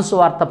యోహాను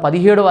సువార్త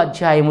 17వ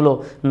అధ్యాయములో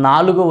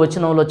 4వ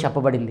వచనంలో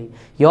చెప్పబడింది.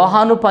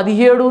 యోహాను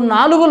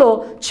 17:4లో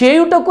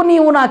చేయుటకు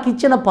నీవు నాకు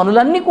ఇచ్చిన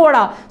పనులన్నీ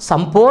కూడా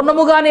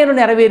సంపూర్ణముగా నేను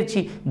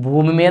నెరవేర్చి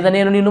భూమి మీద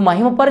నేను నిన్ను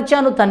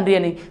మహిమపరిచాను తండ్రి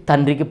అని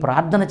తండ్రికి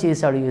ప్రార్థన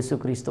చేశాడు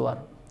యేసుక్రీస్తు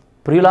వారు.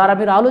 ప్రియులారా,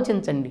 మీరు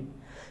ఆలోచించండి.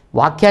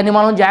 వాక్యాన్ని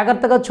మనం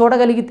జాగ్రత్తగా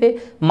చూడగలిగితే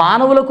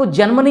మానవులకు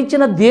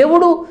జన్మనిచ్చిన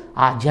దేవుడు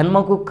ఆ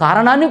జన్మకు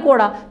కారణాన్ని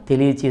కూడా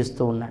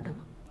తెలియచేస్తూ ఉన్నాడు.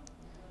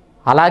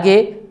 అలాగే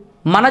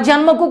మన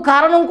జన్మకు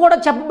కారణం కూడా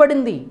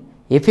చెప్పబడింది.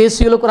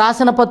 ఎఫెసీయులకు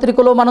రాసిన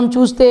పత్రికలో మనం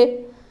చూస్తే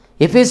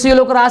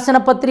ఎఫెసీయులకు రాసిన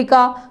పత్రిక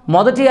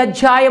 1వ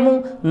అధ్యాయము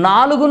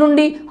 4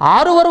 నుండి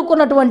 6 వరకు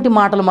ఉన్నటువంటి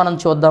మాటలు మనం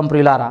చూద్దాం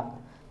ప్రియులారా.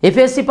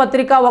 ఎఫెసీ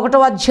పత్రిక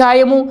 1వ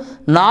అధ్యాయము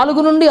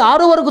 4 నుండి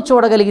 6 వరకు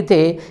చూడగలిగితే,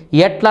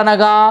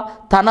 ఎట్లనగా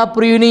తన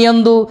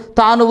ప్రియునియందు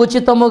తాను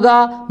ఉచితముగా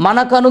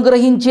మనకు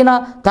అనుగ్రహించిన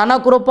తన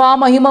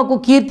కృపామహిమకు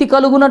కీర్తి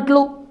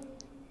కలుగునట్లు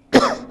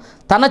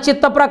తన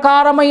చిత్త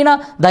ప్రకారమైన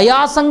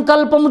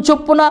దయాసంకల్పము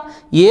చొప్పున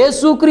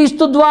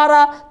యేసుక్రీస్తు ద్వారా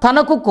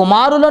తనకు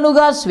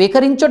కుమారులనుగా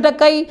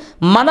స్వీకరించుటకై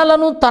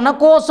మనలను తన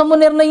కోసము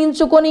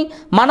నిర్ణయించుకొని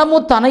మనము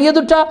తన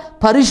ఎదుట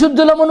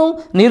పరిశుద్ధులమును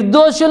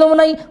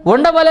నిర్దోషులమునై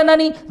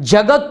ఉండవలెనని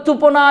జగత్తు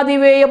పునాది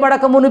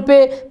వేయబడక మునిపే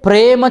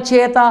ప్రేమ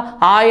చేత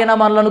ఆయన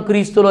మనలను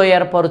క్రీస్తులో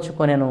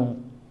ఏర్పరచుకొనెను.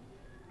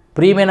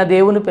 ప్రియమైన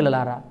దేవుని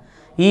పిల్లలారా,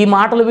 ఈ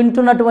మాటలు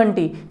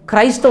వింటున్నటువంటి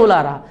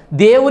క్రైస్తవులారా,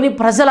 దేవుని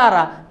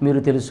ప్రజలారా, మీరు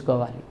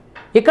తెలుసుకోవాలి,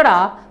 ఇక్కడ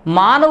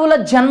మానవుల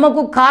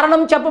జన్మకు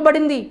కారణం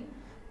చెప్పబడింది.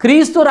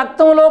 క్రీస్తు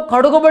రక్తంలో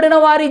కడుగబడిన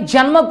వారి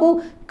జన్మకు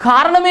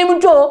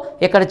కారణమేమిటో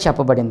ఇక్కడ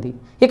చెప్పబడింది.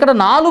 ఇక్కడ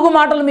 4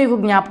 మాటలు మీకు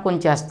జ్ఞాపకం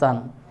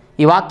చేస్తాను.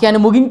 ఈ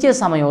వాక్యాన్ని ముగించే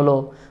సమయంలో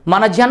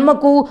మన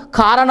జన్మకు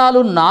కారణాలు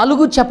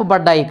 4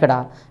 చెప్పబడ్డాయి. ఇక్కడ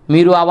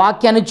మీరు ఆ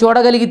వాక్యాన్ని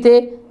చూడగలిగితే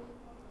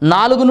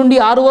 4 నుండి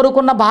 6 వరకు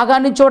ఉన్న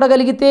భాగాన్ని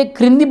చూడగలిగితే,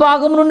 క్రింది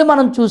భాగం నుండి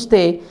మనం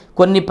చూస్తే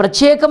కొన్ని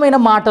ప్రత్యేకమైన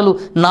మాటలు,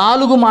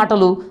 4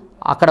 మాటలు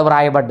అక్కడ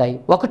వ్రాయబడ్డాయి.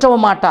 1వ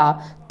మాట,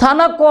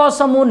 తన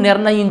కోసము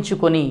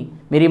నిర్ణయించుకొని.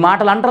 మీరు ఈ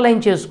మాటలు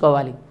అండర్లైన్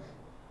చేసుకోవాలి.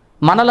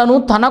 మనలను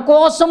తన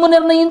కోసము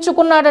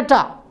నిర్ణయించుకున్నాడట.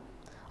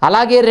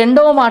 అలాగే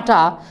 2వ మాట,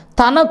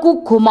 తనకు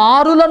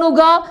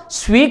కుమారులనుగా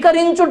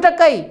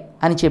స్వీకరించుటకై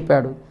అని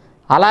చెప్పాడు.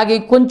 అలాగే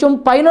కొంచెం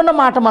పైనున్న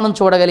మాట మనం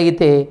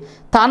చూడగలిగితే,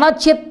 తన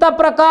చిత్త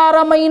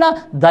ప్రకారమైన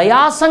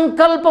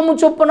దయాసంకల్పము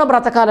చొప్పున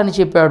బ్రతకాలని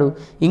చెప్పాడు.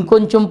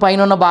 ఇంకొంచెం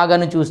పైనున్న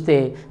భాగాన్ని చూస్తే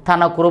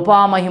తన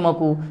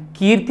కృపామహిమకు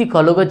కీర్తి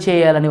కలుగ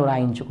చేయాలని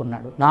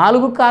వ్రాయించుకున్నాడు.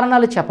 4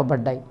 కారణాలు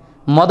చెప్పబడ్డాయి.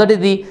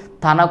 మొదటిది,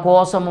 తన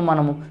కోసము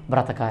మనము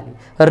బ్రతకాలి.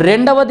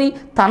 2వది,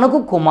 తనకు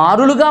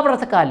కుమారులుగా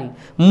బ్రతకాలి.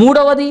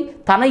 3వది,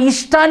 తన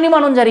ఇష్టాన్ని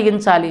మనం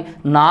జరిగించాలి.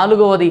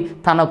 4వది,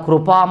 తన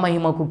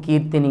కృపామహిమకు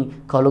కీర్తిని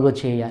కలుగ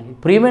చేయాలి.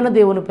 ప్రియమైన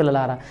దేవుని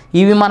పిల్లలారా,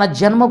 ఇవి మన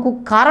జన్మకు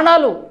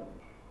కారణాలు.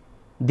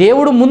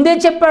 దేవుడు ముందే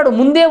చెప్పాడు,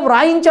 ముందే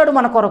వ్రాయించాడు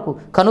మన కొరకు.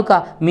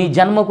 కనుక మీ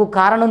జన్మకు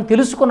కారణం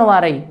తెలుసుకున్న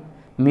వారై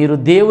మీరు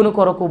దేవుని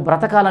కొరకు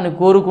బ్రతకాలని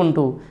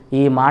కోరుకుంటూ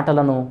ఈ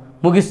మాటలను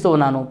ముగిస్తూ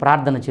ఉన్నాను.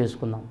 ప్రార్థన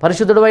చేసుకుందాం.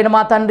 పరిశుద్ధుడైన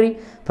మా తండ్రి,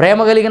 ప్రేమ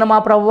కలిగిన మా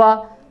ప్రభువా,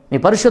 మీ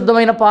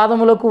పరిశుద్ధమైన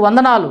పాదములకు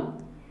వందనాలు.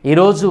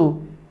 ఈరోజు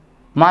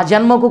మా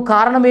జన్మకు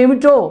కారణం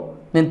ఏమిటో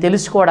నేను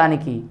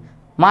తెలుసుకోవడానికి,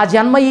 మా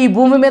జన్మ ఈ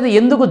భూమి మీద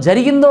ఎందుకు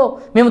జరిగిందో,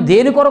 మేము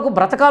దేని కొరకు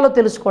బ్రతకాలో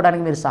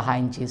తెలుసుకోవడానికి మీరు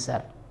సహాయం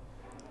చేశారు.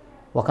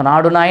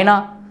 ఒకనాడు నాయన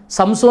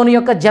సంసోను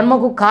యొక్క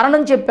జన్మకు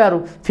కారణం చెప్పారు,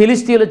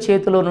 ఫిలిస్తీయుల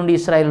చేతిలో నుండి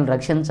ఇశ్రాయేలును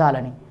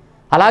రక్షించాలని.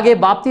 అలాగే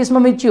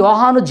బాప్తిస్మం ఇచ్చి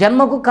యోహాను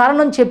జన్మకు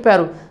కారణం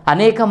చెప్పారు,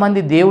 అనేక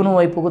మంది దేవుని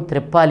వైపుకు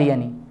త్రిప్పాలి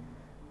అని.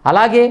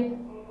 అలాగే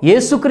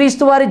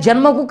యేసుక్రీస్తు వారి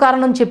జన్మకు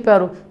కారణం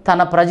చెప్పారు,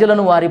 తన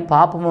ప్రజలను వారి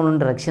పాపము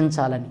నుండి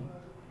రక్షించాలని.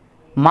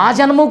 మా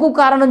జన్మకు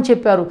కారణం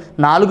చెప్పారు.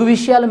 4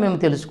 విషయాలు మేము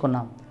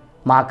తెలుసుకున్నాం.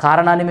 మా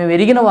కారణాన్ని మేము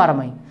ఎరిగిన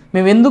వారమై,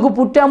 మేము ఎందుకు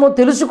పుట్టామో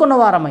తెలుసుకున్న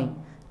వారమై,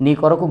 నీ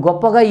కొరకు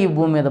గొప్పగా ఈ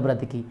భూమి మీద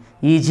బ్రతికి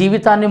ఈ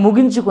జీవితాన్ని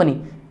ముగించుకొని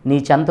నీ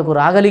చెంతకు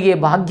రాగలిగే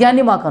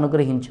భాగ్యాన్ని మాకు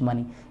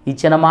అనుగ్రహించమని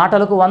ఇచ్చిన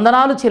మాటలకు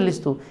వందనాలు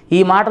చెల్లిస్తూ, ఈ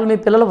మాటలు మీ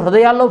పిల్లల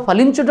హృదయాల్లో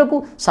ఫలించుటకు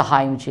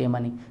సహాయం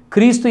చేయమని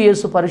క్రీస్తు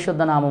యేసు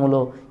పరిశుద్ధ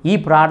నామములో ఈ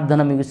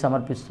ప్రార్థన మీకు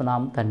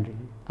సమర్పిస్తున్నాం తండ్రి.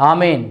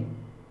 ఆమేన్.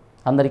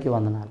 అందరికీ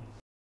వందనాలు.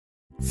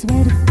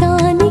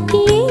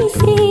 స్వర్గానికి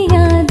యేసే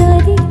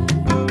ఆధారి,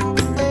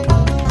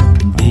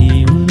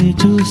 దేవుని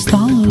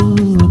చూస్తావు